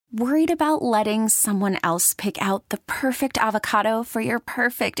Worried about letting someone else pick out the perfect avocado for your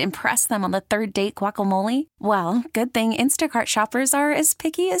perfect impress them on the third date guacamole? Well, good thing Instacart shoppers are as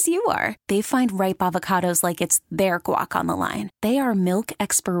picky as you are. They find ripe avocados like it's their guac on the line. They are milk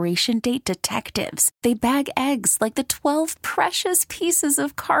expiration date detectives. They bag eggs like the 12 precious pieces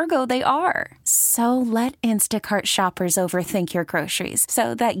of cargo they are. So let Instacart shoppers overthink your groceries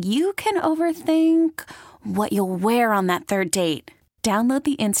so that you can overthink what you'll wear on that third date. Download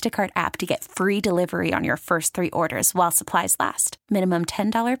the Instacart app to get free delivery on your first 3 orders while supplies last. Minimum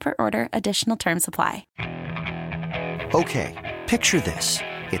 $10 per order. Additional terms apply. Okay, picture this.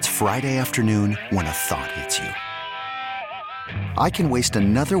 It's Friday afternoon when a thought hits you. I can waste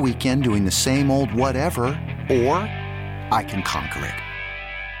another weekend doing the same old whatever, or I can conquer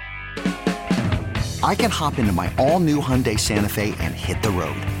it. I can hop into my all-new Hyundai Santa Fe and hit the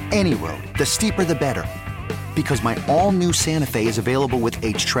road. Any road. The steeper, the better. Because my all-new Santa Fe is available with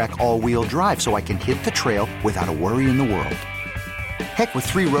H-Track all-wheel drive, so I can hit the trail without a worry in the world. Heck, with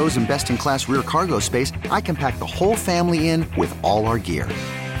 3 rows and best-in-class rear cargo space, I can pack the whole family in with all our gear.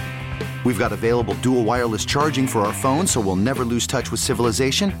 We've got available dual wireless charging for our phones, so we'll never lose touch with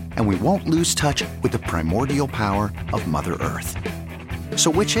civilization, and we won't lose touch with the primordial power of Mother Earth.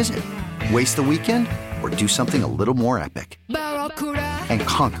 So which is it? Waste the weekend or do something a little more epic? And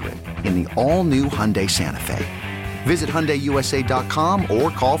conquer it in the all-new Hyundai Santa Fe. Visit HyundaiUSA.com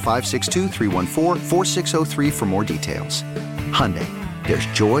or call 562-314-4603 for more details. Hyundai, there's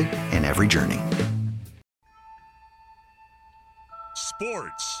joy in every journey.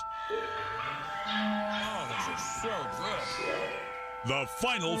 Sports. Oh, those are so good. The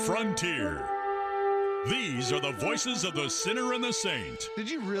Final Frontier. These are the voices of the sinner and the saint. Did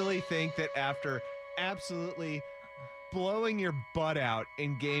you really think that after absolutely blowing your butt out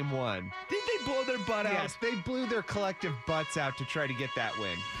in game 1? Did they blow their butt out? Yes, they blew their collective butts out to try to get that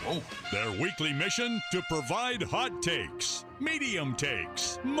win. Oh, their weekly mission to provide hot takes, medium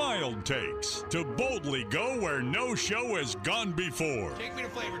takes, mild takes, to boldly go where no show has gone before. Take me to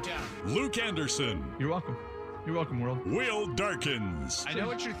Flavortown. Luke Anderson. You're welcome. You're welcome, world. Will Darkins. I know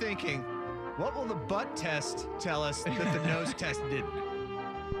what you're thinking. What will the butt test tell us that the nose test didn't?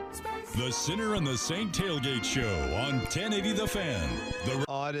 The Sinner and the Saint Tailgate Show on 1080 The Fan. The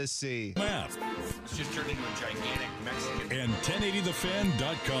Odyssey. Map. It's just turned into a gigantic Mexican. And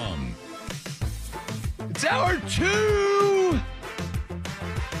 1080thefan.com. It's hour 2.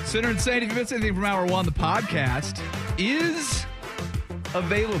 Sinner and Saint, if you missed anything from hour 1, the podcast is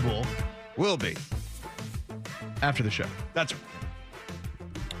available. Will be. After the show. That's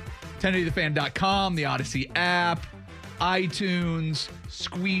 1080thefan.com, the Odyssey app, iTunes,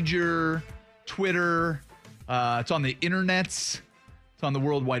 Squeeger, Twitter. It's on the internets. It's on the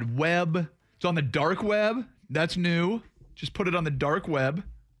World Wide Web. It's on the dark web. That's new. Just put it on the dark web.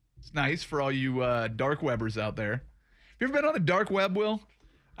 It's nice for all you dark webbers out there. Have you ever been on the dark web, Will?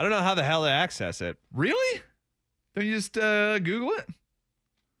 I don't know how the hell to access it. Really? Don't you just Google it?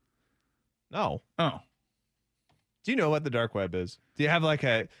 No. Oh. Do you know what the dark web is? Do you have like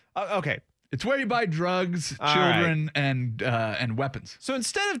a... okay. It's where you buy drugs, children, and weapons. So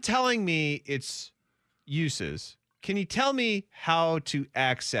instead of telling me its uses, can you tell me how to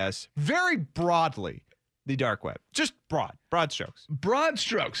access, very broadly, the dark web? Just broad strokes. Broad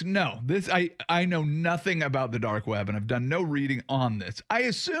strokes. No, this I know nothing about the dark web, and I've done no reading on this. I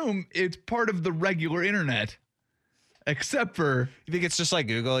assume it's part of the regular internet, except for... You think it's just like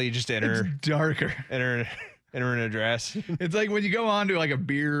Google? You just enter... It's darker. Enter an address. It's like when you go on to like a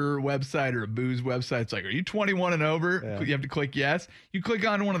beer website or a booze website, it's like, are you 21 and over? Yeah. You have to click yes. You click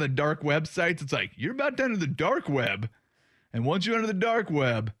on one of the dark websites, it's like, you're about to enter the dark web. And once you enter the dark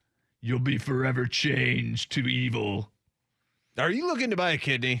web, you'll be forever changed to evil. Are you looking to buy a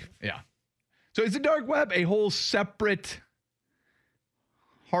kidney? Yeah. So is the dark web a whole separate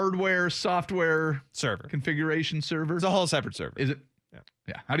hardware, software Server. configuration server? It's a whole separate server. Is it? Yeah.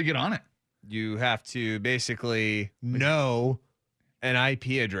 Yeah. How do you get on it? You have to basically know an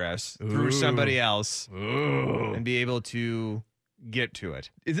IP address through Ooh. somebody else Oh. and be able to get to it.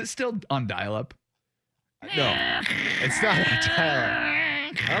 Is it still on dial-up? No, it's not a dial-up.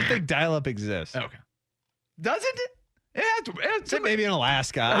 I don't think dial-up exists. Okay. Doesn't it? It's maybe in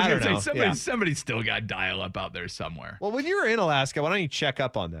Alaska. I don't know. Somebody still got dial-up out there somewhere. Well, when you're in Alaska, why don't you check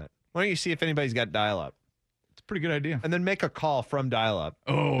up on that? Why don't you see if anybody's got dial-up? It's a pretty good idea. And then make a call from dial-up.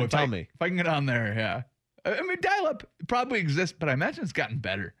 Oh, tell me. If I can get on there, yeah. I mean, dial-up probably exists, but I imagine it's gotten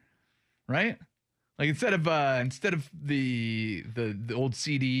better, right? Like instead of the old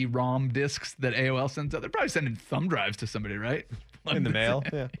CD-ROM discs that AOL sends out, they're probably sending thumb drives to somebody, right? In the mail?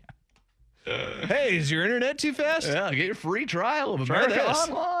 Yeah. Hey, is your internet too fast? Yeah, get your free trial of Try America this.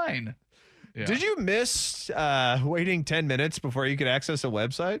 Online. Yeah. Did you miss waiting 10 minutes before you could access a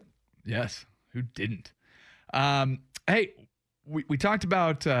website? Yes. Who didn't? Hey, we talked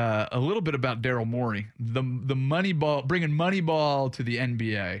about a little bit about Daryl Morey, the Moneyball, bringing Moneyball to the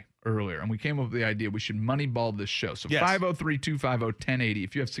NBA earlier, and we came up with the idea we should Moneyball this show. So Yes. 503-250-1080.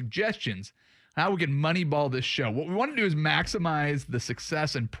 If you have suggestions how we can Moneyball this show, what we want to do is maximize the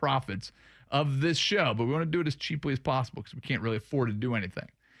success and profits of this show, but we want to do it as cheaply as possible because we can't really afford to do anything.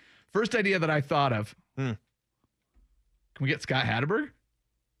 First idea that I thought of, can we get Scott Hatterberg?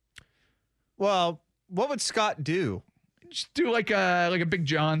 Well, what would Scott do? Just do like a Big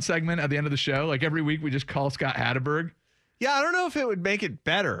John segment at the end of the show. Like every week we just call Scott Hatterberg. Yeah, I don't know if it would make it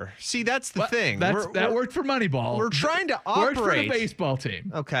better. See, that's the thing. That worked for Moneyball. We're trying to operate. Worked for the baseball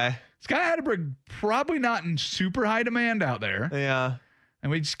team. Okay. Scott Hatterberg probably not in super high demand out there. Yeah.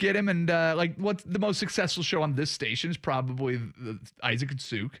 And we just get him and what's the most successful show on this station is probably Isaac and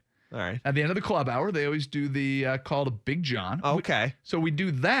Souk. All right. At the end of the club hour, they always do the call to Big John. Okay. So we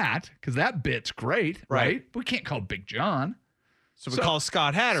do that because that bit's great, right? But we can't call Big John. So we call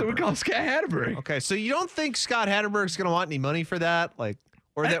Scott Hatterberg. So we call Scott Hatterberg. Okay. So you don't think Scott Hatterberg's going to want any money for that?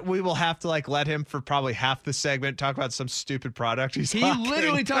 Or that we will have to let him for probably half the segment talk about some stupid product he's He hawking?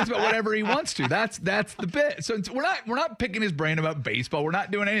 literally talks about whatever he wants to. That's the bit. So we're not picking his brain about baseball. We're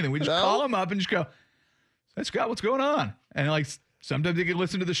not doing anything. We just call him up and just go, "Hey Scott, what's going on?" And sometimes he can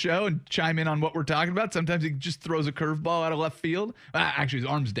listen to the show and chime in on what we're talking about. Sometimes he just throws a curveball out of left field. Actually, his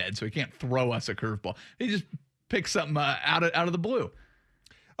arm's dead, so he can't throw us a curveball. He just picks something out of the blue.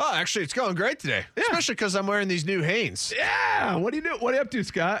 Oh, actually, it's going great today. Yeah. Especially because I'm wearing these new Hanes. Yeah. What do you do? What are you up to,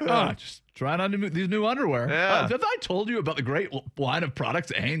 Scott? Oh, just trying on these new underwear. Yeah. Have I told you about the great line of products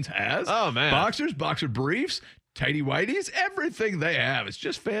that Hanes has? Oh, man. Boxers, boxer briefs, tighty whities, everything they have. It's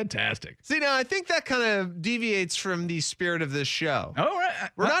just fantastic. See, now I think that kind of deviates from the spirit of this show. All right.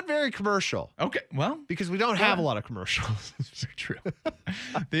 We're not very commercial. Okay. Well, Because we don't have a lot of commercials. That's very true.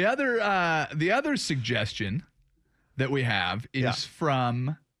 The other suggestion that we have is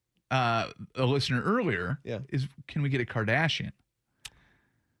from a listener earlier. Yeah. Is can we get a Kardashian?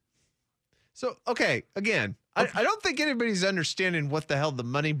 So, okay, again, I don't think anybody's understanding what the hell the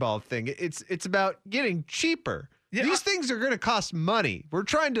Moneyball thing. It's about getting cheaper. Yeah, These things are going to cost money. We're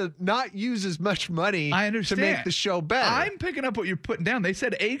trying to not use as much money I understand. to make the show better. I'm picking up what you're putting down. They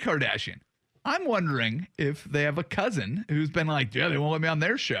said a Kardashian. I'm wondering if they have a cousin who's been like, yeah, they won't let me on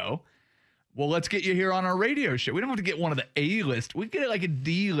their show. Well, let's get you here on our radio show. We don't have to get one of the A-list. We get like a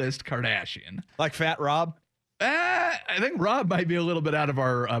D-list Kardashian. Like Fat Rob? I think Rob might be a little bit out of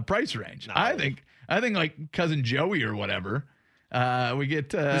our price range. No. I think like cousin Joey or whatever. We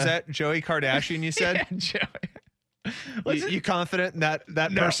get. Is that Joey Kardashian? You said. Yeah, Joey. You confident in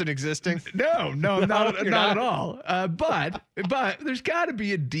that person existing? No, not at all. But there's got to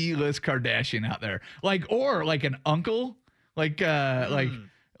be a D-list Kardashian out there, or an uncle, like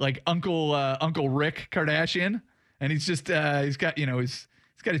Uncle Rick Kardashian, and he's just he's got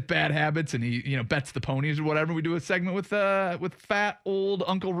his bad habits, and he bets the ponies or whatever. We do a segment with fat old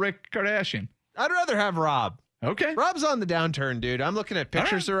Uncle Rick Kardashian. I'd rather have Rob. Okay, Rob's on the downturn, dude. I'm looking at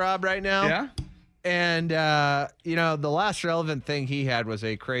pictures of Rob right now. Yeah. And, the last relevant thing he had was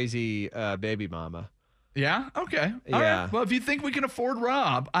a crazy baby mama. Yeah. Okay. Yeah. All right. Well, if you think we can afford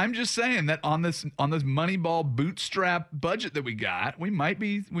Rob, I'm just saying that on this Moneyball bootstrap budget that we got, we might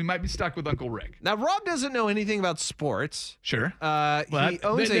be stuck with Uncle Rick. Now, Rob doesn't know anything about sports. Sure. He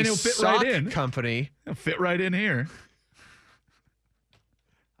owns then a he'll fit sock right in. company. He'll fit right in here.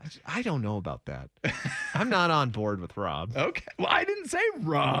 I don't know about that. I'm not on board with Rob. Okay. Well, I didn't say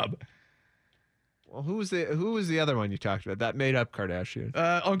Rob. Well, who was the other one you talked about? That made up Kardashian.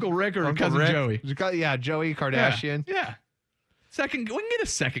 Uncle Rick or Uncle cousin Rick? Joey? Yeah, Joey Kardashian. Yeah. Second, we can get a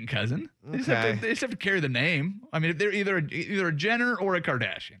second cousin. They just have to carry the name. I mean, they're either a Jenner or a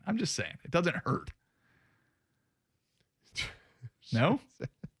Kardashian. I'm just saying, it doesn't hurt. No.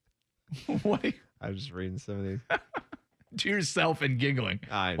 What? I was just reading some of these. To yourself and giggling.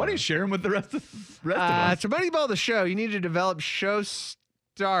 I know. Why don't you share them with the rest of us? To Moneyball the show, you need to develop show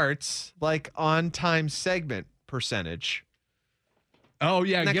starts on time segment percentage. Oh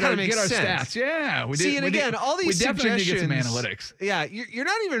yeah, that get our makes sense. stats. Yeah, we did. See, and again, all these we definitely suggestions. need to get some analytics. Yeah, you're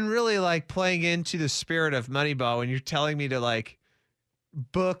not even really playing into the spirit of Moneyball when you're telling me to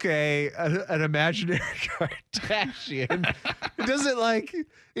book an imaginary Kardashian.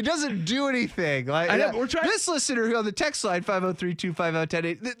 It doesn't do anything. I know, we're trying. This listener who on the text line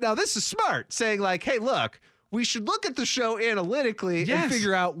 503-250-1080. Now this is smart, saying hey, look, we should look at the show analytically Yes. and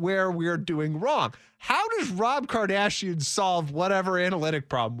figure out where we're doing wrong. How does Rob Kardashian solve whatever analytic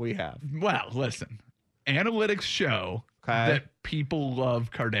problem we have? Well, listen, analytics show that people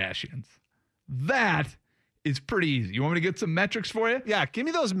love Kardashians. That is pretty easy. You want me to get some metrics for you? Yeah, give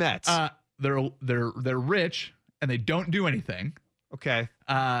me those Mets. They're rich and they don't do anything. Okay.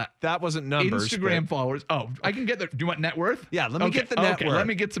 That wasn't numbers. Instagram followers. Oh, I can get the. Do you want net worth? Yeah, let me get the net worth. Let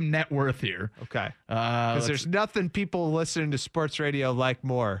me get some net worth here. Okay. Because there's nothing people listening to sports radio like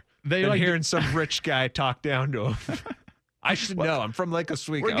more than like hearing some rich guy talk down to them. I should know. I'm from Lake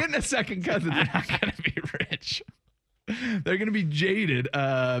Oswego. We're getting a second cousin. They're not going to be rich. They're going to be jaded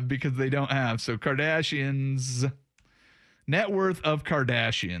because they don't have. So Kardashians, net worth of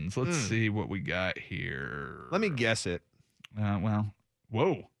Kardashians. Let's see what we got here. Let me guess it. Well,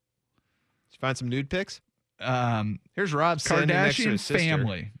 whoa. Did you find some nude pics? Here's Rob standing next to Kardashian his sister.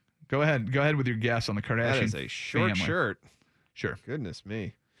 family. Go ahead with your guess on the Kardashian. That is a short family. shirt. Sure. Goodness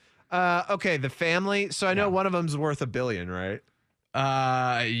me. Okay, the family. So I know one of them's worth $1 billion, right?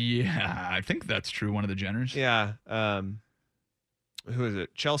 Yeah, I think that's true. One of the Jenners. Yeah. Who is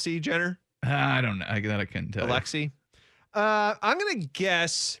it? Chelsea Jenner? I don't know. I couldn't tell. Alexi? I'm gonna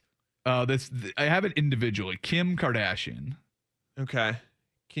guess. I have it individually. Kim Kardashian. Okay.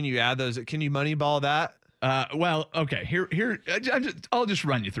 Can you add those? Can you moneyball that? Well, okay. Here. I'll just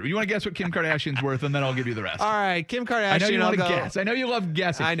run you through. You want to guess what Kim Kardashian's worth, and then I'll give you the rest. All right, Kim Kardashian. I know you want to I'll go- guess. I know you love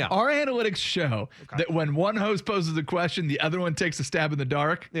guessing. I know. Our analytics show that when one host poses a question, the other one takes a stab in the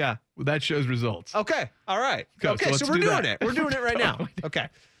dark. Yeah. Well, that shows results. Okay. All right. Go, Okay. so So let's we're do doing that. it. We're doing it right now. Okay.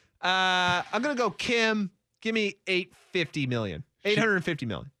 I'm gonna go Kim. Give me $850 million.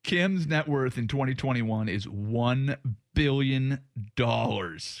 Kim's net worth in 2021 is $1 billion.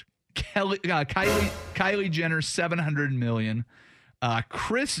 Kylie Jenner, $700 million.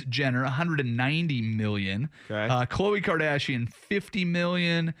 Kris Jenner, $190 million. Okay. Khloe Kardashian, $50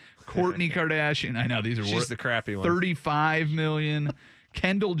 million. Kourtney Kardashian, I know these are She's worth the crappy one. $35 million.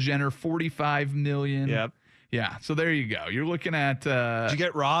 Kendall Jenner, $45 million. Yep. Yeah. So there you go. You're looking at. Did you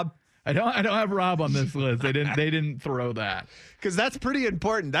get Rob? I don't have Rob on this list. They didn't throw that. Because that's pretty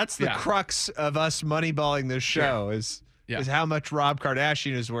important. That's the Yeah. crux of us moneyballing this show is how much Rob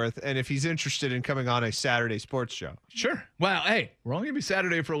Kardashian is worth, and if he's interested in coming on a Saturday sports show. Sure. Well, hey, we're only gonna be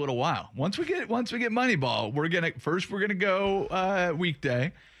Saturday for a little while. Once we get Moneyball, we're gonna go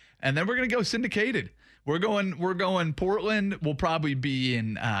weekday, and then we're gonna go syndicated. We're going Portland. We'll probably be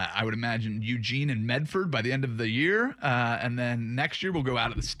in, I would imagine, Eugene and Medford by the end of the year. And then next year, we'll go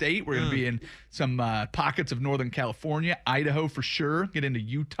out of the state. We're going to be in some pockets of Northern California, Idaho for sure, get into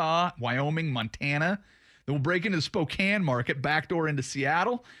Utah, Wyoming, Montana. Then we'll break into the Spokane market, backdoor into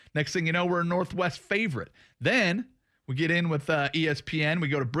Seattle. Next thing you know, we're a Northwest favorite. Then we get in with ESPN. We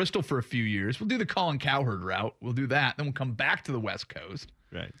go to Bristol for a few years. We'll do the Colin Cowherd route. We'll do that. Then we'll come back to the West Coast.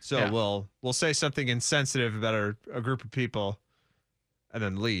 Right. So Yeah. we'll say something insensitive about a group of people, and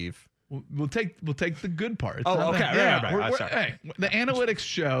then leave. We'll take the good parts. Oh, Not okay. that- Right, right. We're- I'm we're- sorry. hey, the analytics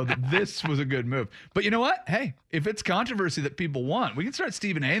show that this was a good move. But you know what? Hey, if it's controversy that people want, we can start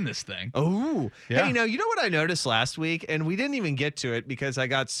Stephen A in this thing. Oh, Yeah. Hey, you know what I noticed last week, and we didn't even get to it because I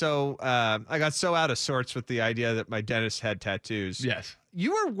got so out of sorts with the idea that my dentist had tattoos. Yes.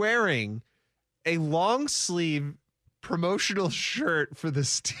 You were wearing a long sleeve promotional shirt for the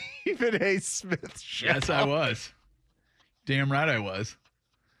Stephen A. Smith show. Yes, I was. Damn right I was.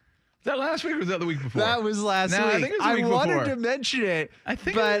 Was that last week or was that the week before? That was last No, week. I think it was the week wanted before. to mention it, I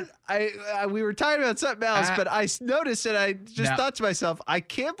think but we were talking about something else. But I noticed and I just No. thought to myself, I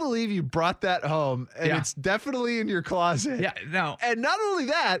can't believe you brought that home, and Yeah. it's definitely in your closet. Yeah, no. And not only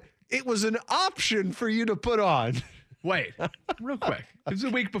that, it was an option for you to put on. Wait, real quick. It was the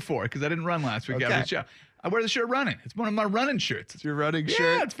week before because I didn't run last week Okay. after the show. I wear the shirt running. It's one of my running shirts. It's your running Yeah,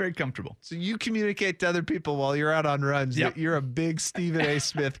 shirt. it's very comfortable. So you communicate to other people while you're out on runs Yep. that you're a big Stephen A.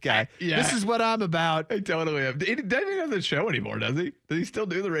 Smith guy. Yeah. This is what I'm about. I totally am. He doesn't even have the show anymore, does he? Does he still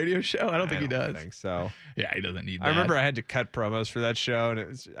do the radio show? I don't think he does. I think so. Yeah, he doesn't need that. I remember I had to cut promos for that show,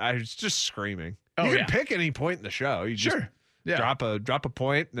 and I was just screaming. Oh, you can yeah. pick any point in the show. You just Sure. Yeah. drop a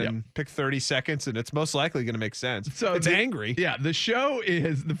point, and then pick 30 seconds, and it's most likely going to make sense. So it's angry. Yeah, the show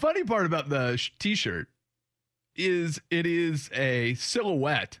is the funny part about the T-shirt is it is a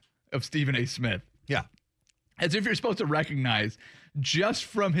silhouette of Stephen A. Smith, Yeah. as if you're supposed to recognize just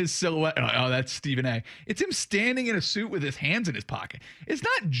from his silhouette. Oh, that's Stephen A. It's him standing in a suit with his hands in his pocket. It's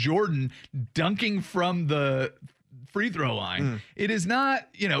not Jordan dunking from the free throw line. It is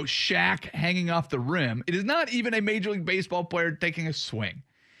not, Shaq hanging off the rim. It is not even a Major League Baseball player taking a swing.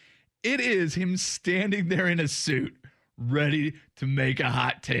 It is him standing there in a suit, ready to make a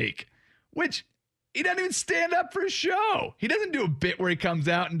hot take, which He doesn't even stand up for a show. He doesn't do a bit where he comes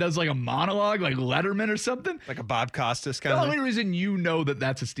out and does like a monologue like Letterman or something. Like a Bob Costas kind The of only thing? reason you know that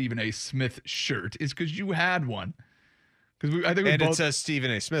that's a Stephen A. Smith shirt is because you had one. Because I think we And both. it says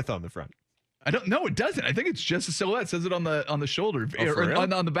Stephen A. Smith on the front. I don't know. It doesn't. I think it's just a silhouette. It says it on the shoulder Oh, for or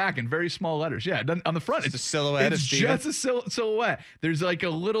real? on the back in very small letters. Yeah, it doesn't- on the front Just it's a silhouette of It's Steven? just a silhouette. There's like a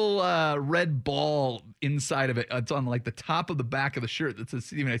little red ball inside of it. It's on like the top of the back of the shirt that says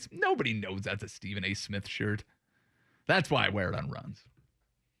Stephen A. Smith. Nobody knows that's a Stephen A. Smith shirt. That's why I wear it on runs.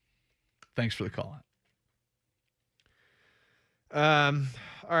 Thanks for the call out.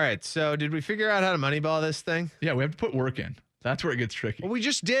 All right. So did we figure out how to moneyball this thing? Yeah, we have to put work in. That's where it gets tricky. Well, we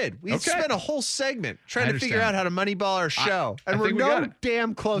just did. We Okay. spent a whole segment trying I to figure understand. out how to moneyball our show. I and we're think we got no it.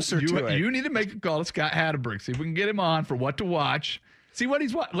 damn closer to it. You need to make a call to Scott Hatterberg. See if we can get him on for what to watch. See what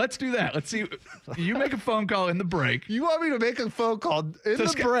he's watching. Let's do that. Let's see. You make a phone call in the break. You want me to make a phone call in To the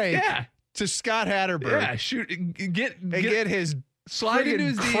Scott- break Yeah. to Scott Hatterberg Yeah. Shoot. Get his slide into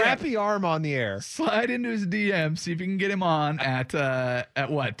his friggin' DM. crappy arm on the air? Slide into his DM. See if you can get him on at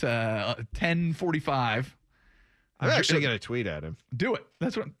what 10:45. I'm actually going to tweet at him. Do it.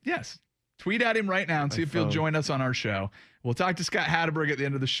 That's what. Yes. Tweet at him right now and see if he'll phone. join us on our show. We'll talk to Scott Hatterberg at the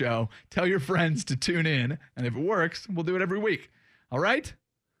end of the show. Tell your friends to tune in, and if it works, we'll do it every week. All right.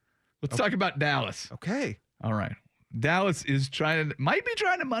 Let's talk about Dallas. Okay. All right. Dallas might be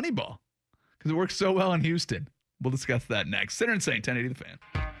trying to moneyball because it works so well in Houston. We'll discuss that next. Sinner and Saint, 1080 The Fan.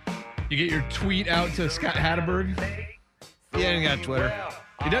 You get your tweet out to Scott Hatterberg. He ain't got Twitter.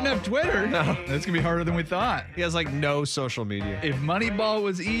 He doesn't have Twitter. No. That's going to be harder than we thought. He has like no social media. If Moneyball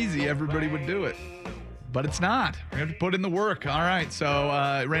was easy, everybody would do it. But it's not. We have to put in the work. All right. So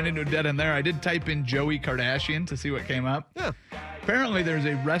I ran into a dead end there. I did type in Joey Kardashian to see what came up. Yeah. Apparently, there's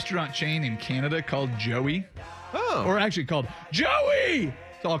a restaurant chain in Canada called Joey. Oh. Or actually called Joey.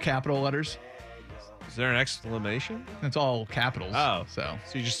 It's all capital letters. Is there an exclamation? It's all capitals. Oh. So,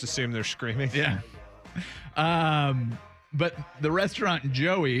 So you just assume they're screaming? yeah. But the restaurant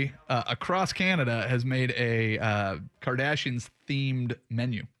Joey across Canada has made a Kardashians themed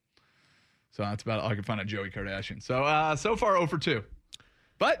menu. So that's about all I can find on Joey Kardashian. So so far 0 for 2.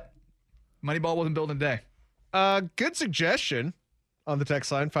 But Moneyball wasn't built in a day. Good suggestion on the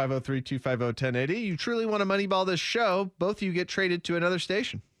text line 503-250-1080. You truly want to moneyball this show, both of you get traded to another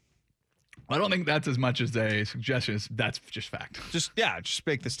station. I don't think that's as much as a suggestion. That's just fact. Just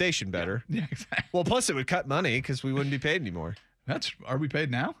make the station better. Yeah, exactly. Well, plus it would cut money because we wouldn't be paid anymore. Are we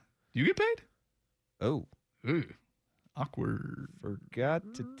paid now? Do you get paid? Oh, Ooh, awkward. forgot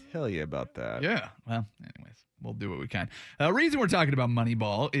to tell you about that. Yeah. Well, anyways, we'll do what we can. The reason we're talking about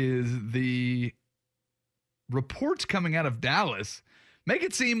Moneyball is the reports coming out of Dallas make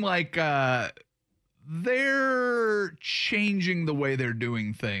it seem like they're changing the way they're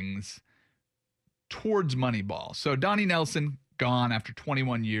doing things towards Moneyball. So Donnie Nelson gone after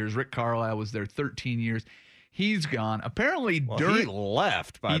 21 years. Rick Carlisle was there 13 years. He's gone. Apparently Well, during he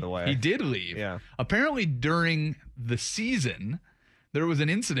left, by the way. he did leave. Yeah. Apparently during the season, there was an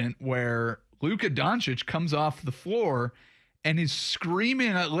incident where Luka Doncic comes off the floor and is screaming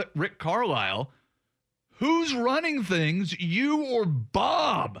at Rick Carlisle, "Who's running things, you or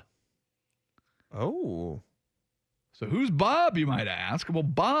Bob?" Oh. So who's Bob, you might ask? Well,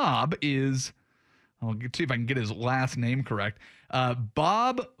 Bob is, I'll see if I can get his last name correct.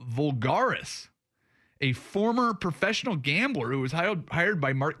 Bob Vulgaris, a former professional gambler who was hired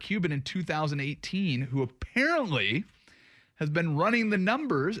by Mark Cuban in 2018, who apparently has been running the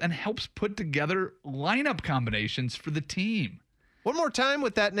numbers and helps put together lineup combinations for the team. One more time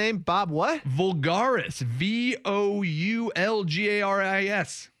with that name, Bob what? Vulgaris,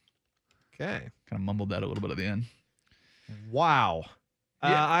 Voulgaris. Okay. Kind of mumbled that a little bit at the end. Wow.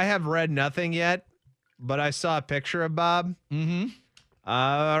 Yeah. I have read nothing yet, but I saw a picture of Bob. Mm-hmm.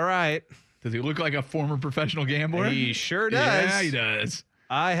 All right. Does he look like a former professional gambler? He sure does. Yeah, he does.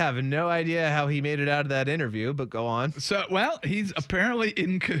 I have no idea how he made it out of that interview, but go on. So, well, he's apparently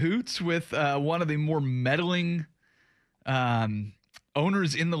in cahoots with one of the more meddling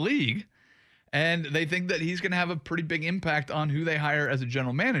owners in the league, and they think that he's going to have a pretty big impact on who they hire as a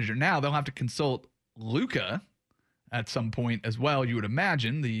general manager. Now, they'll have to consult Luka at some point as well, you would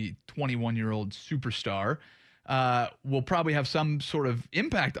imagine. The 21-year-old superstar will probably have some sort of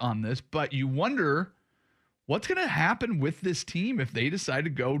impact on this, but you wonder what's going to happen with this team if they decide to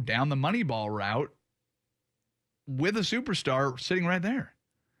go down the Moneyball route with a superstar sitting right there.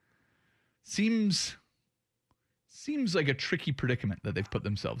 Seems like a tricky predicament that they've put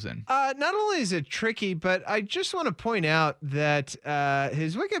themselves in. Not only is it tricky, but I just want to point out that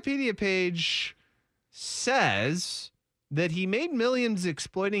his Wikipedia page says that he made millions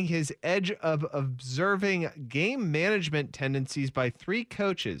exploiting his edge of observing game management tendencies by 3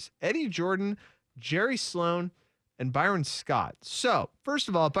 coaches, Eddie Jordan, Jerry Sloan, and Byron Scott. So, first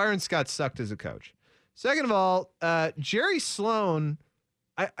of all, Byron Scott sucked as a coach. Second of all, Jerry Sloan,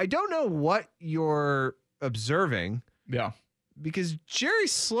 I don't know what you're observing. Yeah. Because Jerry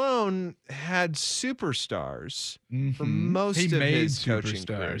Sloan had superstars for most of his coaching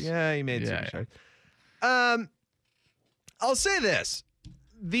career. Yeah, he made superstars. Yeah. I'll say this.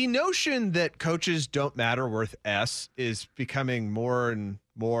 The notion that coaches don't matter worth S is becoming more and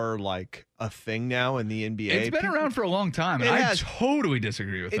more like a thing now in the NBA. It's been around for a long time, and I totally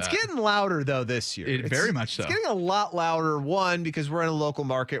disagree with that. It's getting louder, though, this year. Very much so. It's getting a lot louder, one, because we're in a local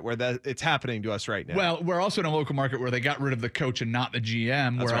market where it's happening to us right now. Well, we're also in a local market where they got rid of the coach and not the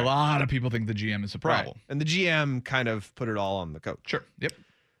GM, where a lot of people think the GM is a problem. Right. And the GM kind of put it all on the coach. Sure. Yep.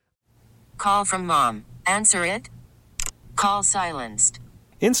 Call from mom. Answer it. Call silenced.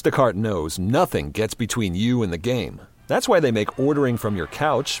 Instacart knows nothing gets between you and the game. That's why they make ordering from your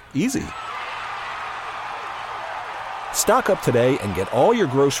couch easy. Stock up today and get all your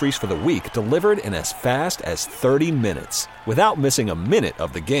groceries for the week delivered in as fast as 30 minutes without missing a minute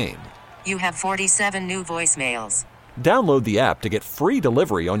of the game. You have 47 new voicemails. Download the app to get free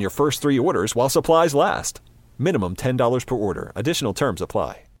delivery on your first 3 orders while supplies last. Minimum $10 per order. Additional terms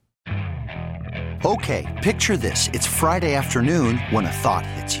apply. Okay, picture this. It's Friday afternoon when a thought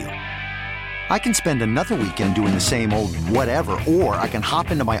hits you. I can spend another weekend doing the same old whatever, or I can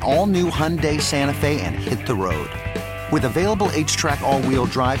hop into my all-new Hyundai Santa Fe and hit the road. With available H-Track all-wheel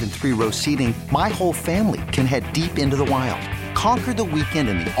drive and 3-row seating, my whole family can head deep into the wild. Conquer the weekend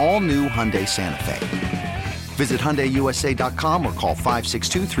in the all-new Hyundai Santa Fe. Visit HyundaiUSA.com or call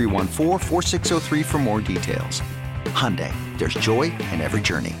 562-314-4603 for more details. Hyundai, there's joy in every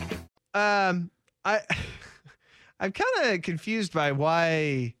journey. I'm kind of confused by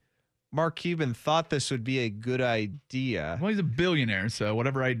why Mark Cuban thought this would be a good idea. Well, he's a billionaire, so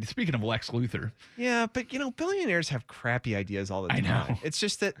whatever. Speaking of Lex Luthor. Yeah, but billionaires have crappy ideas all the time. I know. It's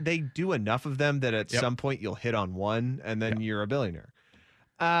just that they do enough of them that at some point you'll hit on one and then you're a billionaire.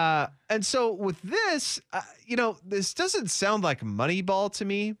 And so with this, this doesn't sound like Moneyball to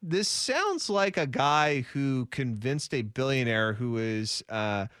me. This sounds like a guy who convinced a billionaire who is,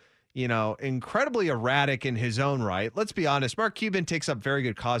 incredibly erratic in his own right. Let's be honest. Mark Cuban takes up very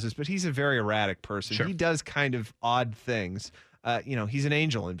good causes, but he's a very erratic person. Sure. He does kind of odd things. He's an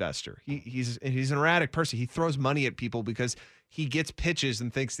angel investor. He's an erratic person. He throws money at people because he gets pitches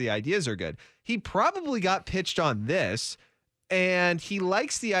and thinks the ideas are good. He probably got pitched on this, and he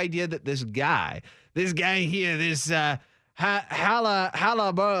likes the idea that this guy here, this Hala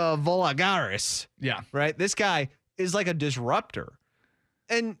Volagaris, right? This guy is like a disruptor.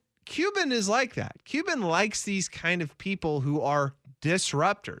 And Cuban is like that. Cuban likes these kind of people who are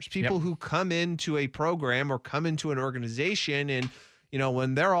disruptors, people who come into a program or come into an organization and,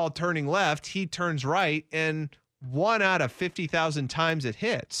 when they're all turning left, he turns right, and 1 out of 50,000 times it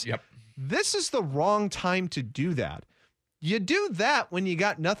hits. Yep. This is the wrong time to do that. You do that when you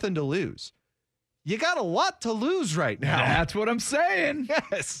got nothing to lose. You got a lot to lose right now. That's what I'm saying.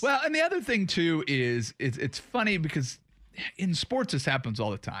 Yes. Well, and the other thing, too, is it's funny because in sports, this happens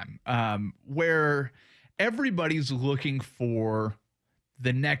all the time, where everybody's looking for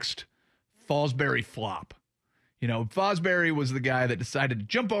the next Fosbury flop. Fosbury was the guy that decided to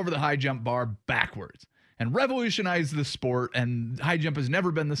jump over the high jump bar backwards and revolutionize the sport, and high jump has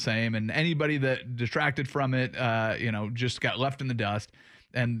never been the same, and anybody that detracted from it, just got left in the dust,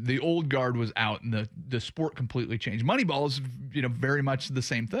 and the old guard was out, and the sport completely changed. Moneyball is, very much the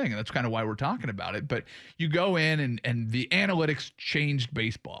same thing, and that's kind of why we're talking about it. But you go in, and the analytics changed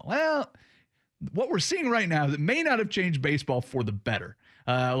baseball. Well, what we're seeing right now is it may not have changed baseball for the better.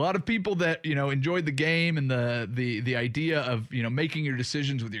 A lot of people that, enjoyed the game and the idea of, making your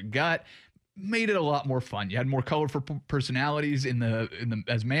decisions with your gut made it a lot more fun. You had more colorful personalities in the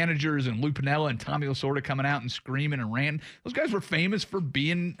as managers, and Lou Piniella and Tommy Lasorda coming out and screaming and ranting. Those guys were famous for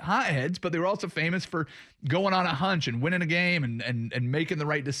being hotheads, but they were also famous for going on a hunch and winning a game and making the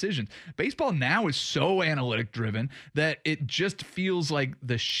right decisions. Baseball now is so analytic driven that it just feels like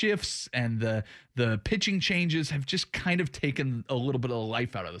the shifts and the pitching changes have just kind of taken a little bit of the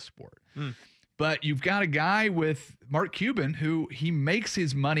life out of the sport. But you've got a guy with Mark Cuban who he makes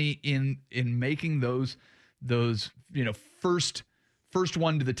his money in making those first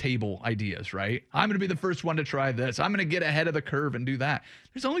one to the table ideas, right? I'm going to be the first one to try this. I'm going to get ahead of the curve and do that.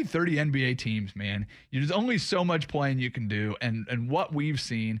 There's only 30 NBA teams, man. There's only so much playing you can do. And what we've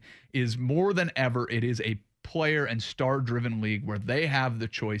seen is more than ever, it is a player and star driven league where they have the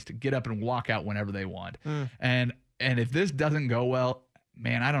choice to get up and walk out whenever they want. And And if this doesn't go well,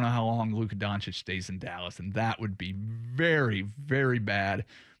 man, I don't know how long Luka Doncic stays in Dallas, and that would be very, very bad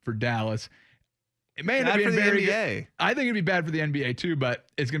for Dallas. It may end up being very good. I think it'd be bad for the NBA too, but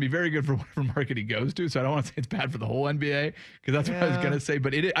it's going to be very good for whatever market he goes to. So I don't want to say it's bad for the whole NBA because that's what I was going to say.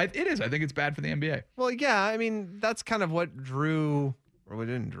 But it is. I think it's bad for the NBA. Well, yeah. I mean, that's kind of what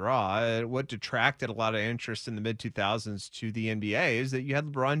what detracted a lot of interest in the mid-2000s to the NBA is that you had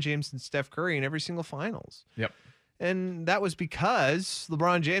LeBron James and Steph Curry in every single finals. Yep. And that was because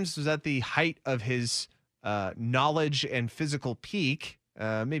LeBron James was at the height of his knowledge and physical peak.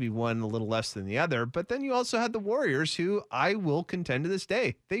 Maybe one a little less than the other. But then you also had the Warriors, who I will contend to this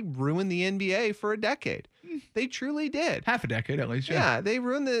day, they ruined the NBA for a decade. They truly did. Half a decade, at least. Yeah, they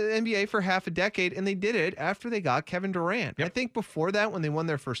ruined the NBA for half a decade, and they did it after they got Kevin Durant. Yep. I think before that, when they won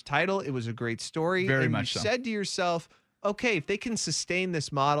their first title, it was a great story. Very and much you so. said to yourself, okay, if they can sustain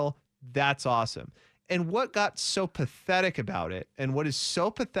this model, that's awesome. And what got so pathetic about it, and what is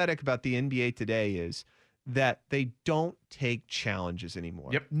so pathetic about the NBA today is that they don't take challenges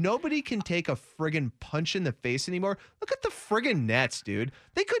anymore. Yep. Nobody can take a friggin' punch in the face anymore. Look at the friggin' Nets, dude.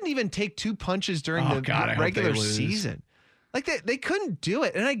 They couldn't even take 2 punches during the regular season. Like they couldn't do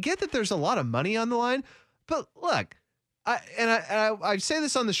it. And I get that there's a lot of money on the line, but look, I say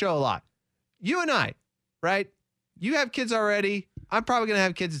this on the show a lot. You and I, right? You have kids already. I'm probably going to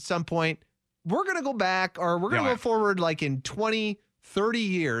have kids at some point. We're going to go back, or we're going to go forward like in 20, 30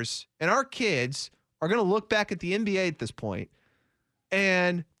 years, and our kids are going to look back at the NBA at this point,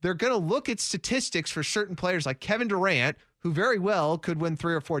 and they're going to look at statistics for certain players like Kevin Durant, who very well could win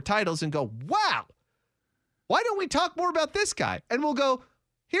 3 or 4 titles, and go, wow, why don't we talk more about this guy? And we'll go,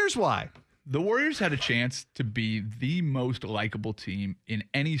 here's why. The Warriors had a chance to be the most likable team in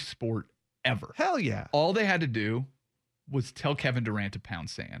any sport ever. Hell yeah. All they had to do was tell Kevin Durant to pound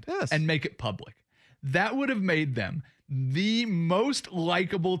sand and make it public. That would have made them the most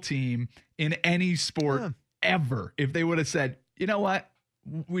likable team in any sport ever if they would have said, you know what,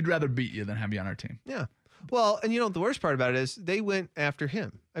 we'd rather beat you than have you on our team. Yeah. Well, and you know what the worst part about it is they went after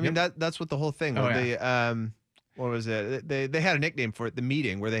him. I mean, that's what the whole thing. What was it? They had a nickname for it, the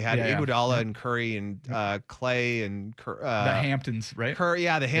meeting, where they had Iguodala and Curry and Clay and the Hamptons, right? Curry,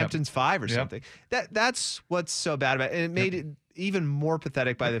 the Hamptons 5 or something. That's what's so bad about it. And it made it even more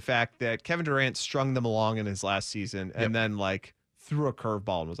pathetic by the fact that Kevin Durant strung them along in his last season and then like threw a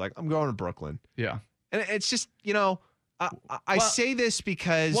curveball and was like, I'm going to Brooklyn. Yeah. And it's just, you know, I say this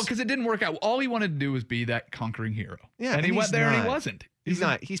because... Well, because it didn't work out. All he wanted to do was be that conquering hero. Yeah. And he went there and he wasn't. He's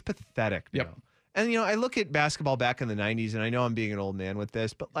not. He's pathetic. Yep. Now. And, you know, I look at basketball back in the 90s, and I know I'm being an old man with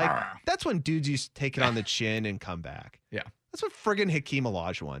this, but, like, that's when dudes used to take it on the chin and come back. Yeah. That's what friggin' Hakeem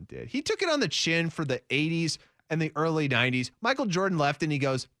Olajuwon did. He took it on the chin for the 80s and the early 90s. Michael Jordan left, and he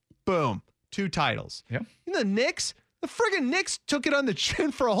goes, boom, 2 titles. Yep. And the friggin' Knicks took it on the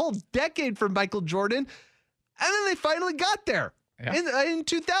chin for a whole decade from Michael Jordan, and then they finally got there in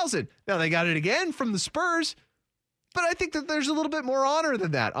 2000. Now, they got it again from the Spurs. But I think that there's a little bit more honor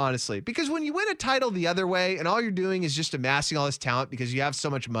than that, honestly, because when you win a title the other way and all you're doing is just amassing all this talent because you have so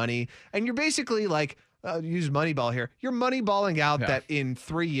much money and you're basically like, use Moneyball here, you're moneyballing out that in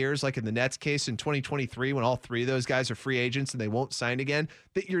 3 years, like in the Nets case in 2023, when all 3 of those guys are free agents and they won't sign again,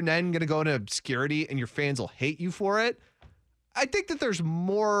 that you're then going to go into obscurity and your fans will hate you for it. I think that there's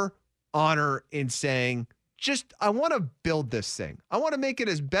more honor in saying, I want to build this thing. I want to make it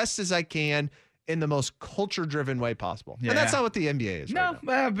as best as I can in the most culture-driven way possible. Yeah. And that's not what the NBA is right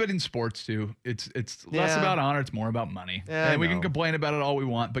now. But in sports, too, it's less about honor. It's more about money. And we can complain about it all we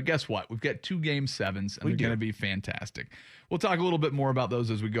want. But guess what? We've got 2 Game 7s, and they're going to be fantastic. We'll talk a little bit more about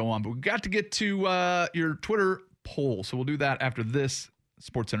those as we go on. But we've got to get to your Twitter poll. So we'll do that after this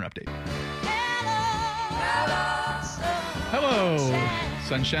Sports Center update. Hello,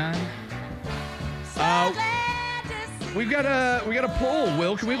 sunshine. We've got a poll,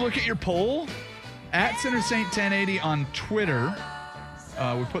 Will. Can we look at your poll? At Center Saint 1080 on Twitter.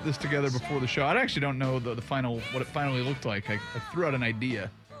 We put this together before the show. I actually don't know the final what it finally looked like. I threw out an idea.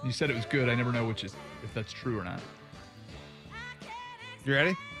 You said it was good. I never know if that's true or not. You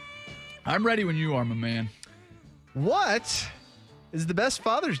ready? I'm ready when you are, my man. What is the best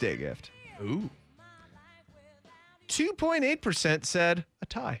Father's Day gift? Ooh. 2.8% said a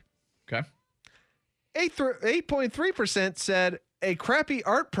tie. Okay. 8.3% said a crappy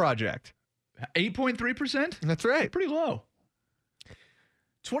art project. 8.3%? That's right. Pretty low.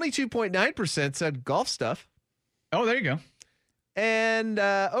 22.9% said golf stuff. Oh, there you go. And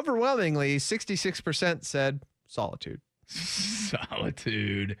overwhelmingly, 66% said solitude.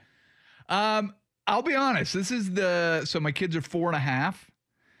 Solitude. I'll be honest. This is so my kids are 4.5.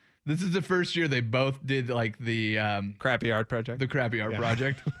 This is the first year they both did like the Crappy art project. The Crappy Art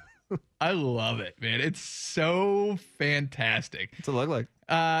Project. I love it, man. It's so fantastic. What's it look like?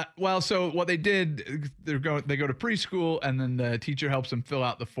 Well, so what they did, they go to preschool, and then the teacher helps them fill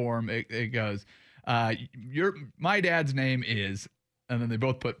out the form. It goes, my dad's name is, and then they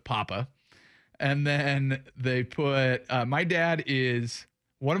both put Papa, and then they put my dad is.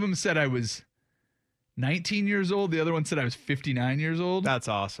 One of them said I was 19 years old. The other one said I was 59 years old. That's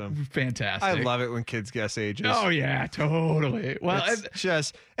awesome. Fantastic. I love it when kids guess ages. Oh yeah, totally. Well,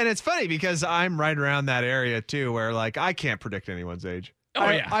 and it's funny because I'm right around that area too, where like I can't predict anyone's age. Oh,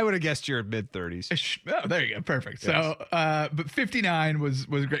 yeah. I would have guessed you're mid-30s. Oh, there you go. Perfect. Yes. So, but 59 was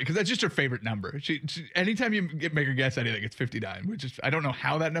great because that's just her favorite number. She anytime you make her guess anything, it's 59, which is, I don't know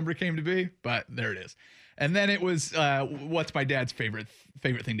how that number came to be, but there it is. And then it was, what's my dad's favorite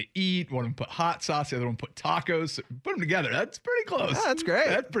thing to eat? One of them put hot sauce, the other one put tacos. So put them together. That's pretty close. Yeah, that's great.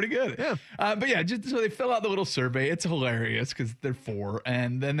 That's pretty good. Yeah. But yeah, just so they fill out the little survey. It's hilarious because they're 4.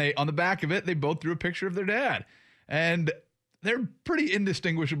 And then on the back of it, they both drew a picture of their dad. And they're pretty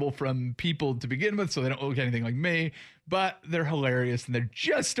indistinguishable from people to begin with, so they don't look anything like me, but they're hilarious and they're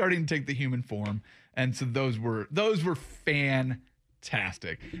just starting to take the human form. And so those were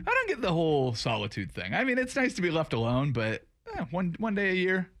fantastic. I don't get the whole solitude thing. I mean, it's nice to be left alone, but one day a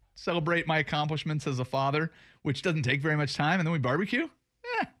year, celebrate my accomplishments as a father, which doesn't take very much time, and then we barbecue.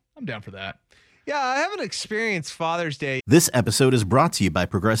 I'm down for that. Yeah, I haven't experienced Father's Day. This episode is brought to you by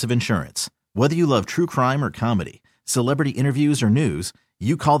Progressive Insurance. Whether you love true crime or comedy, celebrity interviews or news,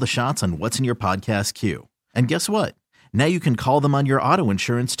 you call the shots on what's in your podcast queue. And guess what? Now you can call them on your auto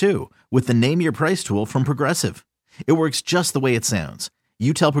insurance too with the Name Your Price tool from Progressive. It works just the way it sounds.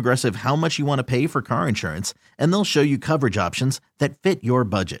 You tell Progressive how much you want to pay for car insurance, and they'll show you coverage options that fit your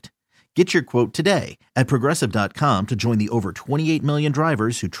budget. Get your quote today at Progressive.com to join the over 28 million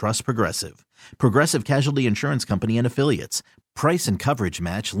drivers who trust Progressive. Progressive Casualty Insurance Company and Affiliates. Price and coverage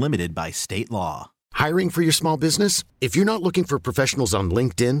match limited by state law. Hiring for your small business? If you're not looking for professionals on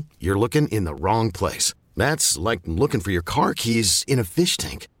LinkedIn, you're looking in the wrong place. That's like looking for your car keys in a fish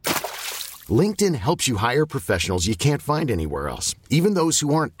tank. LinkedIn helps you hire professionals you can't find anywhere else, even those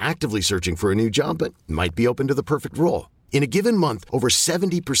who aren't actively searching for a new job but might be open to the perfect role. In a given month, over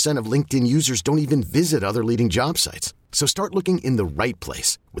 70% of LinkedIn users don't even visit other leading job sites. So start looking in the right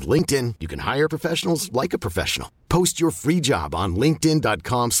place. With LinkedIn, you can hire professionals like a professional. Post your free job on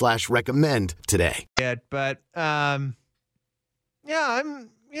linkedin.com/recommend today. But, yeah, I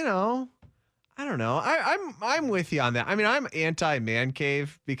don't know. I'm with you on that. I mean, I'm anti man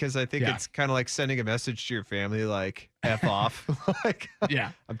cave because I think it's kind of like sending a message to your family, like F off. Like,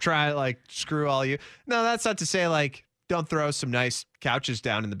 I'm trying to like screw all you. No, that's not to say like, don't throw some nice couches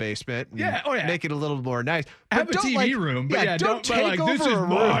down in the basement. And make it a little more nice. Have a TV room, but don't take over this is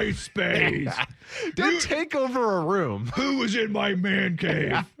my space. Yeah. Don't take over a room. Who was in my man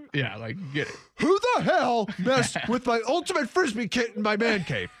cave? Yeah, like get it. Who the hell messed with my ultimate frisbee kit in my man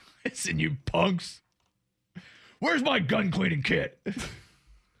cave? Listen, you punks. Where's my gun cleaning kit?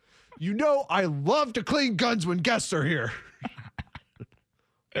 You know I love to clean guns when guests are here.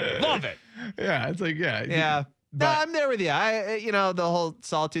 Love it. Yeah, it's like yeah. No, I'm there with you. The whole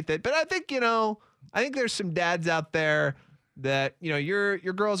solitude thing. But I think, there's some dads out there that, your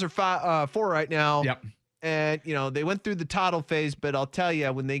girls are 4 right now. Yep. And, they went through the toddle phase, but I'll tell you,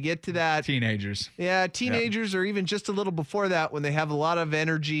 when they get to that. Teenagers. Yeah, teenagers or even just a little before that, when they have a lot of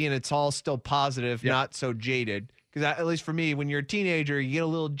energy and it's all still positive, not so jaded. Because at least for me, when you're a teenager, you get a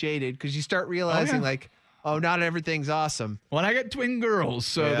little jaded because you start realizing not everything's awesome. Well, I got twin girls,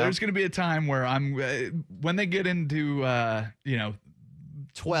 so there's going to be a time where when they get into,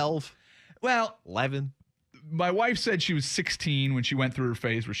 12. Well, 11. My wife said she was 16 when she went through her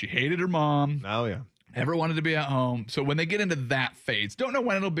phase where she hated her mom. Oh, yeah. Never wanted to be at home. So when they get into that phase, don't know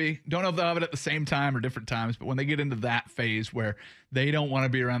when it'll be. Don't know if they'll have it at the same time or different times. But when they get into that phase where they don't want to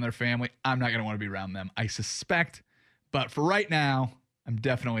be around their family, I'm not going to want to be around them. I suspect. But for right now, I'm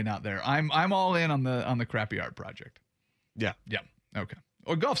definitely not there. I'm all in on the Crappy Art Project. Yeah. Yeah. Okay.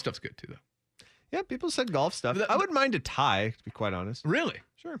 Or golf stuff's good too, though. Yeah, people said golf stuff. I wouldn't mind a tie, to be quite honest. Really?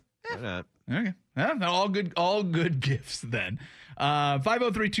 Sure. Why not? Okay. Yeah, all good gifts then.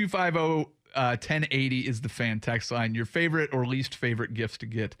 503-250 1080 is the fan text line. Your favorite or least favorite gifts to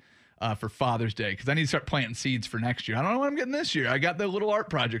get for Father's Day? Because I need to start planting seeds for next year. I don't know what I'm getting this year. I got the little art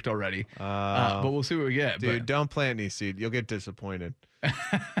project already, but we'll see what we get. Dude, don't plant any seed. You'll get disappointed.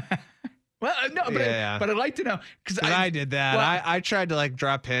 Well, no, but I'd like to know because I did that. Well, I tried to like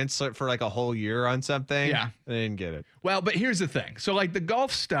drop hints for like a whole year on something. Yeah, I didn't get it. Well, but here's the thing. So like the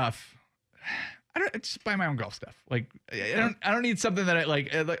golf stuff, I just buy my own golf stuff. Like I don't need something that I like.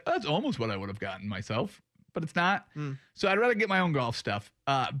 Oh, that's almost what I would have gotten myself, but it's not. So I'd rather get my own golf stuff.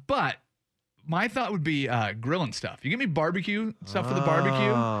 But my thought would be grilling stuff. You give me barbecue stuff for the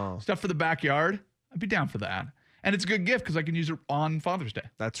barbecue, stuff for the backyard. I'd be down for that. And it's a good gift because I can use it on Father's Day.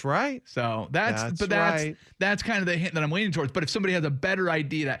 That's right. So that's kind of the hint that I'm leaning towards. But if somebody has a better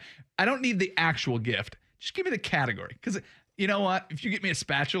idea, that I don't need the actual gift, just give me the category. Because you know what? If you get me a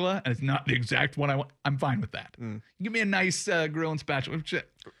spatula and it's not the exact one I want, I'm fine with that. Give me a nice grill and spatula.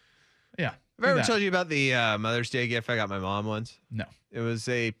 Yeah. Have I ever told you about the Mother's Day gift I got my mom once? No. It was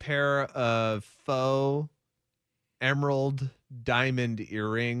a pair of faux emerald diamond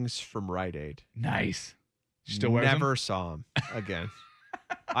earrings from Rite Aid. Nice. Still wears Never them? saw him again.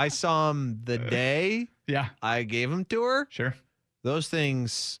 I saw him the day I gave him to her. Sure. Those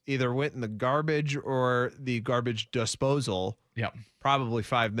things either went in the garbage or the garbage disposal. Yep. Probably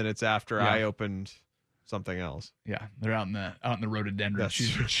 5 minutes after I opened something else. Yeah, they're out in the rhododendron. She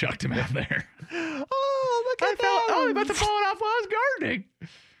just chucked him out there. Oh, look at that! Oh, he about to fall off while I was gardening.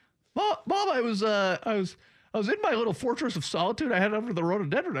 Mom, I was in my little fortress of solitude. I headed over to the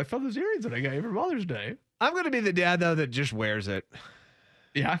rhododendron. I found those earrings that I got you for Mother's Day. I'm going to be the dad, though, that just wears it.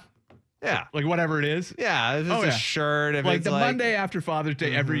 Yeah? Yeah. Like whatever it is? Yeah. If it's a shirt. If like it's the Monday after Father's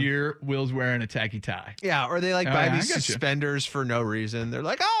Day every year, Will's wearing a tacky tie. Yeah. Or they buy me suspenders for no reason. They're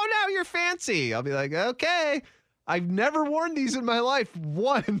like, oh, now you're fancy. I'll be like, okay. I've never worn these in my life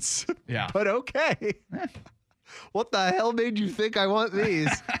once. Yeah. But okay. What the hell made you think I want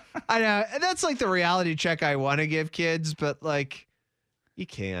these? I know. And that's like the reality check I want to give kids, but like, you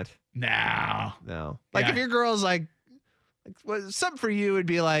can't. No. Like if your girl's like something for you would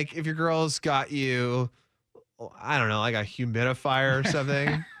be like if your girl's got you, I don't know, like a humidifier or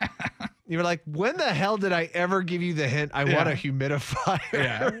something. You're like, when the hell did I ever give you the hint I want a humidifier?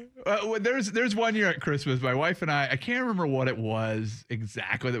 Yeah. There's one year at Christmas, my wife and I can't remember what it was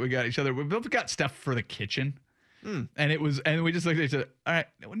exactly that we got each other. We both got stuff for the kitchen. And we just looked at each other. All right,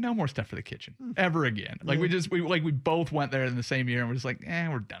 no more stuff for the kitchen ever again. Like we both went there in the same year, and we're just like,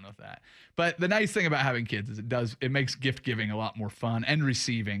 we're done with that. But the nice thing about having kids is it makes gift giving a lot more fun and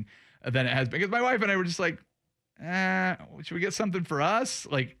receiving than it has been. Because my wife and I were just like, should we get something for us?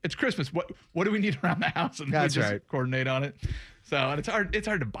 Like it's Christmas. What do we need around the house? And That's we just right. coordinate on it. So and it's hard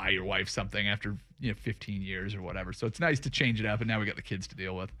to buy your wife something after 15 years or whatever. So it's nice to change it up, and now we got the kids to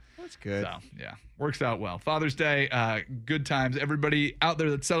deal with. That's good. So, yeah, works out well. Father's Day, good times. Everybody out there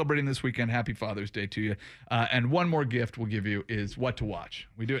that's celebrating this weekend, happy Father's Day to you. And one more gift we'll give you is what to watch.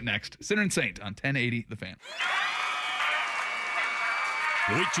 We do it next. Sinner and Saint on 1080 The Fan.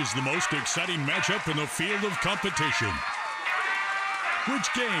 Which is the most exciting matchup in the field of competition?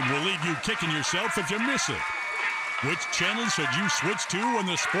 Which game will leave you kicking yourself if you miss it? Which channel should you switch to when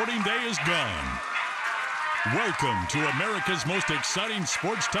the sporting day is gone? Welcome to America's most exciting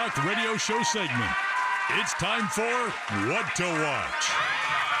sports talk radio show segment. It's time for What to Watch.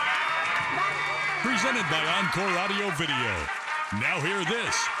 Presented by Encore Audio Video. Now hear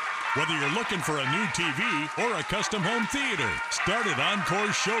this. Whether you're looking for a new TV or a custom home theater, start at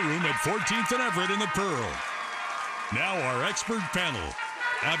Encore's showroom at 14th and Everett in the Pearl. Now our expert panel.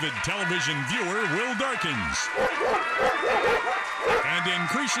 Avid television viewer Will Darkins. And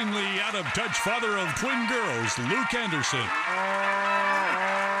increasingly out-of-touch father of twin girls, Luke Anderson,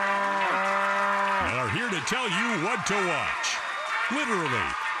 are here to tell you what to watch. Literally,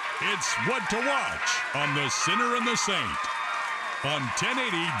 it's What to Watch on The Sinner and the Saint on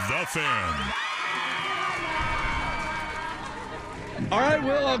 1080 The Fan. All right,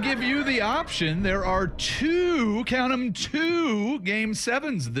 Will, I'll give you the option. There are two Game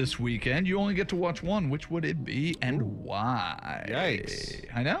 7s this weekend. You only get to watch one. Which would it be and why? Yikes.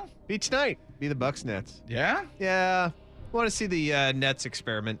 I know. Be tonight. Be the Bucks Nets. Yeah? Yeah. Want to see the Nets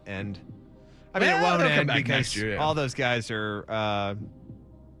experiment end. I mean, it won't they'll come end back because next year, all those guys are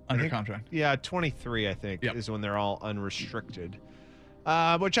under contract. Yeah, 23, I think, Yep. is when they're all unrestricted.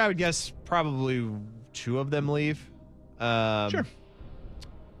 Which I would guess probably two of them leave. Sure.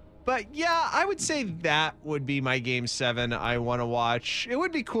 But yeah, I would say that would be my Game 7 I want to watch. It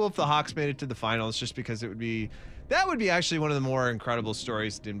would be cool if the Hawks made it to the finals, just because that would be actually one of the more incredible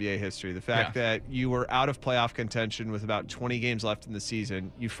stories in NBA history. The fact that you were out of playoff contention with about 20 games left in the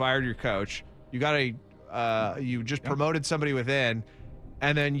season, you fired your coach, you got you just promoted somebody within,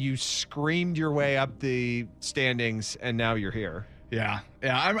 and then you screamed your way up the standings, and now you're here. Yeah,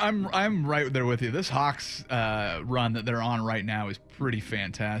 I'm right there with you. This Hawks run that they're on right now is pretty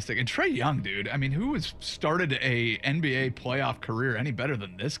fantastic. And Trae Young, dude, I mean, who has started a NBA playoff career any better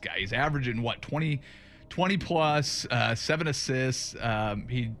than this guy? He's averaging 20 plus, 7 assists.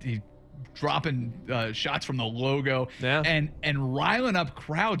 He dropping shots from the logo and riling up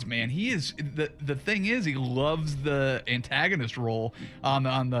crowds, man. He is the thing is he loves the antagonist role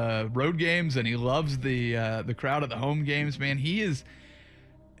on the road games, and he loves the crowd at the home games, man. He is,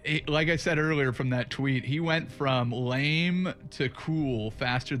 like I said earlier from that tweet, he went from lame to cool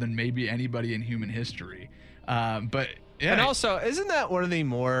faster than maybe anybody in human history. But yeah. And also, isn't that one of the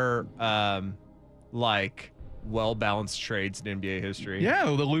more like well-balanced trades in NBA history? Yeah,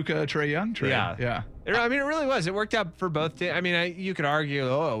 the Luka Trae Young trade. Yeah. I mean, it really was. It worked out for both teams. I mean, you could argue,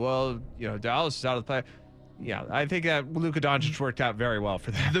 Dallas is out of the play. Yeah, I think that Luka Doncic worked out very well for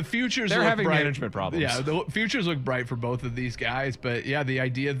them. The futures they're having bright. management problems. Yeah, the futures look bright for both of these guys. But yeah, the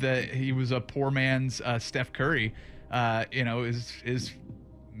idea that he was a poor man's Steph Curry, is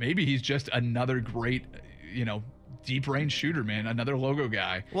maybe he's just another great, deep range shooter, man. Another logo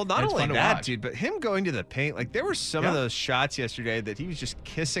guy. Well, not only that, dude, but him going to the paint. Like, there were some of those shots yesterday that he was just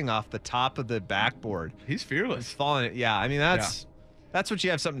kissing off the top of the backboard. He's fearless. He's falling. Yeah, I mean, that's what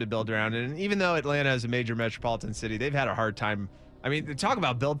you have something to build around. And even though Atlanta is a major metropolitan city, they've had a hard time. I mean, talk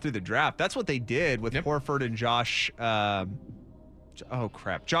about build through the draft. That's what they did with Horford and Josh.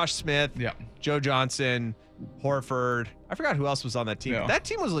 Josh Smith, Joe Johnson, Horford. I forgot who else was on that team. Yeah. That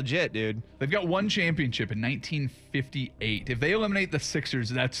team was legit, dude. They've got one championship in 1958. If they eliminate the Sixers,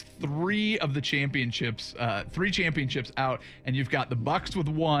 that's three championships out. And you've got the Bucks with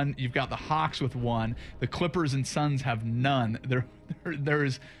one. You've got the Hawks with one. The Clippers and Suns have none.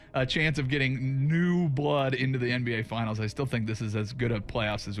 There's a chance of getting new blood into the NBA Finals. I still think this is as good a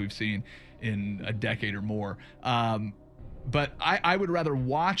playoffs as we've seen in a decade or more. But I would rather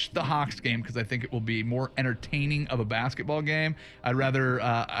watch the Hawks game because I think it will be more entertaining of a basketball game. I'd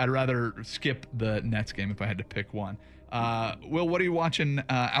rather skip the Nets game if I had to pick one. Will, what are you watching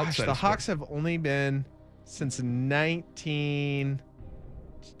outside? The Hawks have only been since 19.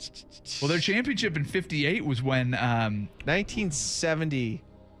 Well, their championship in '58 was when 1970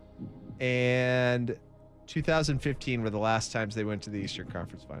 and 2015 were the last times they went to the Eastern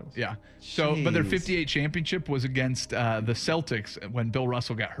Conference Finals. Yeah. So, but their 58 championship was against the Celtics when Bill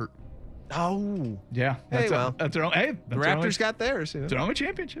Russell got hurt. Oh. Yeah. That's their own. Hey, the Raptors got theirs. It's their only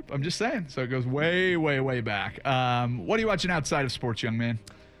championship. I'm just saying. So it goes way, way, way back. What are you watching outside of sports, young man?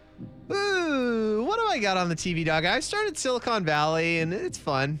 Ooh, what do I got on the TV, dog? I started Silicon Valley, and it's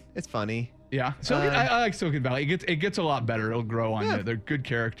fun. It's funny. Yeah, I like Silicon Valley. It gets a lot better. It'll grow on you. They're good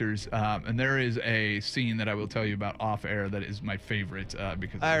characters, and there is a scene that I will tell you about off air that is my favorite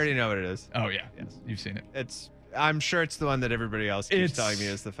because I already know what it is. Oh yeah, yes, you've seen it. I'm sure it's the one that everybody else keeps telling me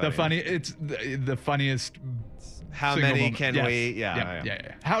is the funniest. It's the funniest. How many moment. can we?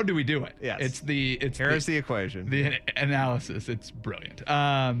 Yeah. How do we do it? Yes. Here's the equation. The analysis. It's brilliant.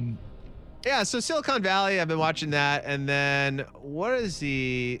 Yeah. So Silicon Valley, I've been watching that, and then what is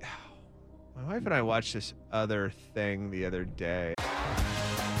the? My wife and I watched this other thing the other day.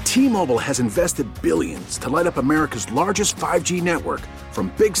 T-Mobile has invested billions to light up America's largest 5G network,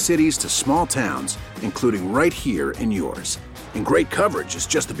 from big cities to small towns, including right here in yours. And great coverage is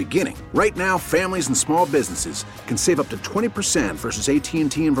just the beginning. Right now, families and small businesses can save up to 20% versus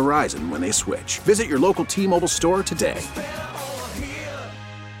AT&T and Verizon when they switch. Visit your local T-Mobile store today.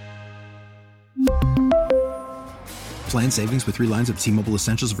 Plan savings with 3 lines of T-Mobile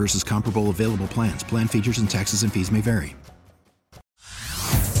Essentials versus comparable available plans. Plan features and taxes and fees may vary.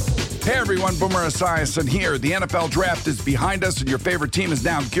 Hey everyone, Boomer Esiason here. The NFL Draft is behind us and your favorite team is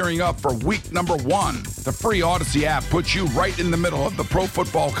now gearing up for week number 1. The free Odyssey app puts you right in the middle of the pro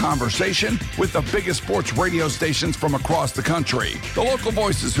football conversation with the biggest sports radio stations from across the country. The local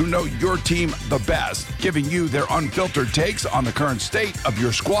voices who know your team the best, giving you their unfiltered takes on the current state of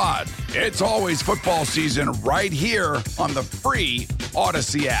your squad. It's always football season right here on the free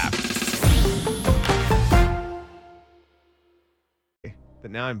Odyssey app. That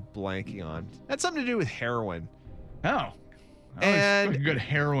now I'm blanking on. That's something to do with heroin. Oh. And a good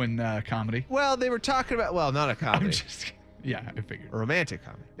heroin comedy. Well, they were talking about, not a comedy. I figured. A romantic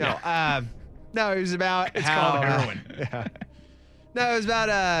comedy. No, it was about it's called heroin. No, it was about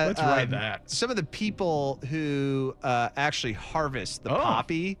let's write that. Some of the people who actually harvest the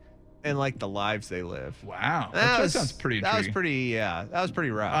poppy and like the lives they live. Wow. That sounds pretty intriguing. That was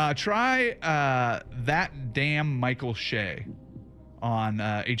pretty rough. Try That Damn Michael Shea on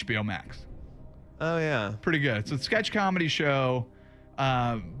HBO Max. Oh, yeah. Pretty good. It's a sketch comedy show,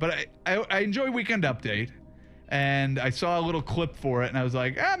 but I enjoy Weekend Update, and I saw a little clip for it, and I was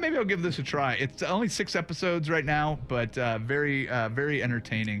like, maybe I'll give this a try. It's only 6 episodes right now, but very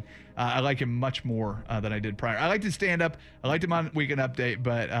entertaining. I like him much more than I did prior. I liked his stand-up. I liked him on Weekend Update,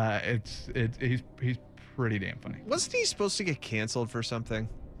 but he's pretty damn funny. Wasn't he supposed to get canceled for something?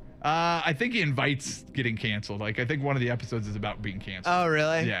 I think he invites getting canceled. Like, I think one of the episodes is about being canceled. Oh,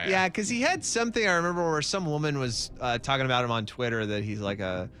 really? Yeah. Because he had something I remember where some woman was talking about him on Twitter that he's like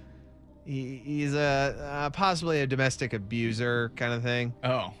he's possibly a domestic abuser kind of thing.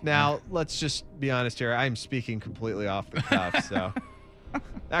 Oh. Now, let's just be honest here. I'm speaking completely off the cuff, so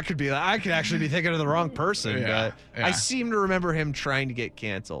I could actually be thinking of the wrong person, but I seem to remember him trying to get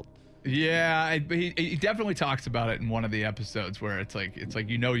canceled. Yeah, he definitely talks about it in one of the episodes where it's like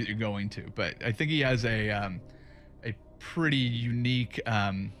you're going to, but I think he has a pretty unique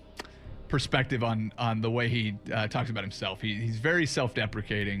perspective on the way he talks about himself. He's very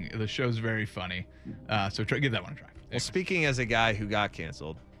self-deprecating. The show's very funny, so give that one a try. Well, speaking as a guy who got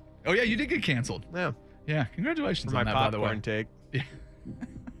canceled. Oh yeah, you did get canceled. Yeah, congratulations for on my that, by the way. popcorn take. Yeah.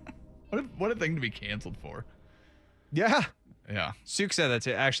 What a thing to be canceled for. Yeah. Yeah. Suk said that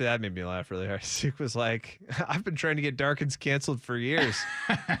too. Actually, that made me laugh really hard. Suk was like, I've been trying to get Darkins canceled for years.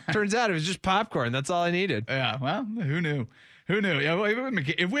 Turns out it was just popcorn. That's all I needed. Yeah. Well, who knew? Yeah. Well,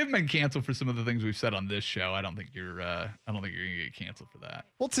 if we haven't been canceled for some of the things we've said on this show, I don't think you're gonna get canceled for that.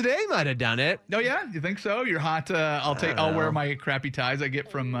 Well, today might have done it. Oh yeah, you think so? You're hot. I'll wear my crappy ties I get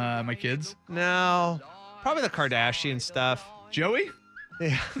from my kids. No, probably the Kardashian stuff. Joey?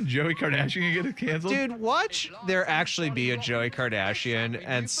 Yeah. Joey Kardashian get it canceled? Dude, watch there actually be a Joey Kardashian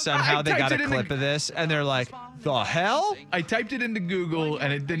and somehow they got a clip of this and they're like, the hell? I typed it into Google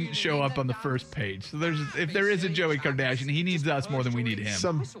and it didn't show up on the first page. So if there is a Joey Kardashian, he needs us more than we need him.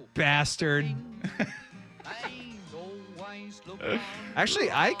 Some bastard. Actually,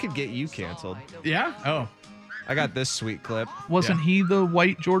 I could get you canceled. Yeah? Oh. I got this sweet clip. Wasn't he the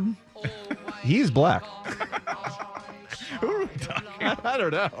white Jordan? He's black. Who are we talking about? I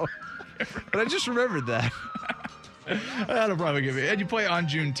don't know. But I just remembered that. That'll probably give you. And you play on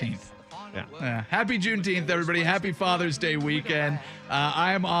Juneteenth. Yeah. Happy Juneteenth, everybody. Happy Father's Day weekend.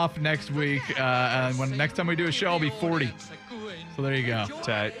 I am off next week. And next time we do a show, I'll be 40. So there you go.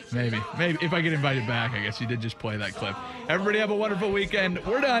 Tight. Maybe. If I get invited back, I guess you did just play that clip. Everybody have a wonderful weekend.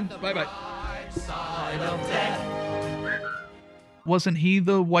 We're done. Bye-bye. Wasn't he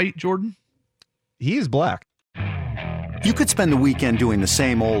the white Jordan? He's black. You could spend the weekend doing the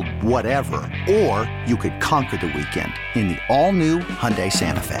same old whatever, or you could conquer the weekend in the all-new Hyundai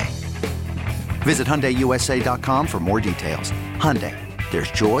Santa Fe. Visit HyundaiUSA.com for more details. Hyundai,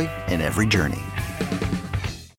 there's joy in every journey.